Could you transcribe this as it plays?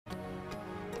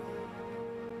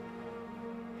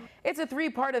It's a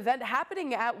three-part event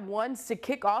happening at once to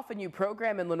kick off a new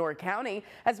program in Lenoir County,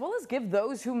 as well as give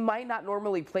those who might not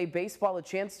normally play baseball a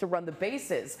chance to run the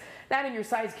bases. 9 on your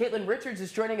side's Caitlin Richards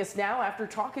is joining us now after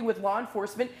talking with law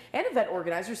enforcement and event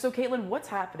organizers. So Caitlin, what's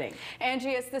happening?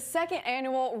 Angie, it's the second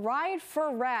annual Ride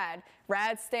for RADD.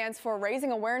 RADD stands for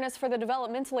Raising Awareness for the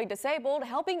Developmentally Disabled,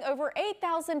 helping over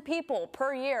 8,000 people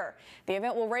per year. The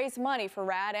event will raise money for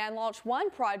RADD and launch one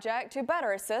project to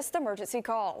better assist emergency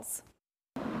calls.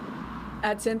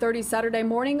 At 10:30 Saturday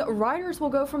morning, riders will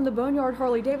go from the Boneyard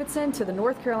Harley-Davidson to the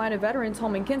North Carolina Veterans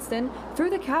Home in Kinston, through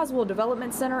the Caswell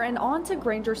Development Center and on to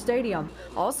Granger Stadium.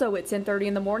 Also at 10:30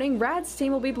 in the morning, RADD's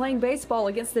team will be playing baseball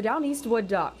against the Down East Wood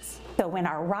Ducks. So when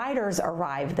our riders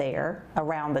arrive there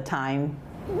around the time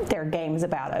their game's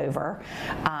about over,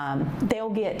 they'll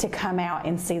get to come out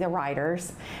and see the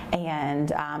riders, and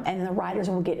the riders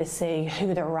will get to see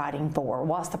who they're riding for.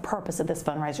 What's the purpose of this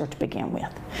fundraiser to begin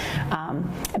with?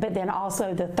 But then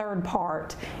also the third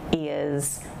part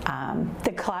is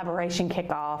the collaboration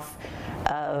kickoff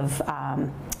of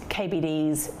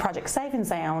KBD's Project Safe and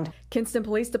Sound. Kinston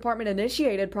Police Department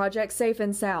initiated Project Safe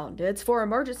and Sound. It's for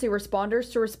emergency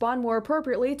responders to respond more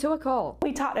appropriately to a call.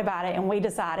 We talked about it and we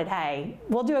decided, hey,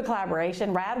 we'll do a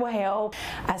collaboration. RADD will help.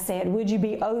 I said, would you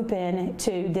be open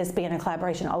to this being a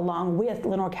collaboration along with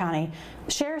Lenoir County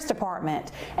Sheriff's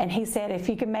Department? And he said, if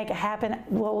you can make it happen,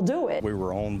 we'll do it. We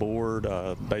were on board.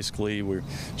 Basically, we're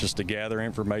just to gather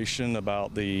information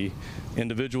about the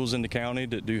individuals in the county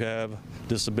that do have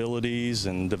disabilities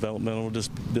and developmental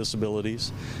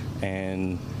disabilities,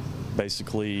 and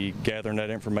basically gathering that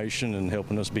information and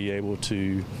helping us be able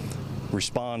to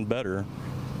respond better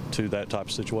to that type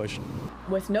of situation.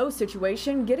 With no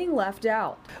situation getting left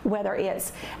out. Whether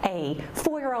it's a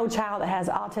 4-year-old child that has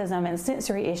autism and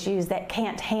sensory issues that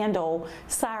can't handle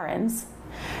sirens,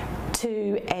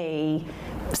 to a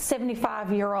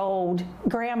 75-year-old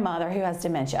grandmother who has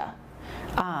dementia,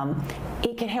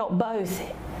 it can help both.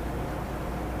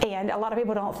 And a lot of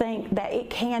people don't think that it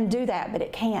can do that, but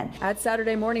it can. At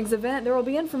Saturday morning's event, there will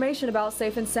be information about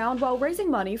Safe and Sound while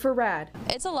raising money for RADD.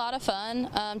 It's a lot of fun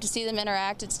to see them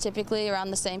interact. It's typically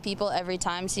around the same people every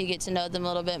time, so you get to know them a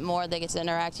little bit more. They get to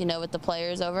interact, with the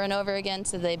players over and over again,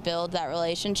 so they build that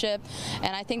relationship.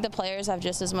 And I think the players have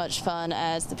just as much fun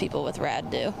as the people with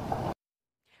RADD do.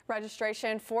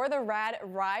 Registration for the RADD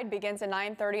Ride begins at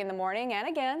 9:30 in the morning and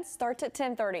again starts at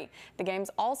 10:30. The game's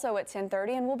also at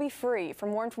 10:30 and will be free. For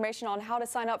more information on how to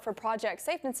sign up for Project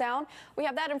Safe and Sound, we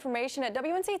have that information at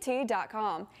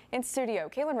WNCT.com. In studio,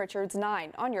 Caitlin Richards,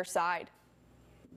 9 on your side.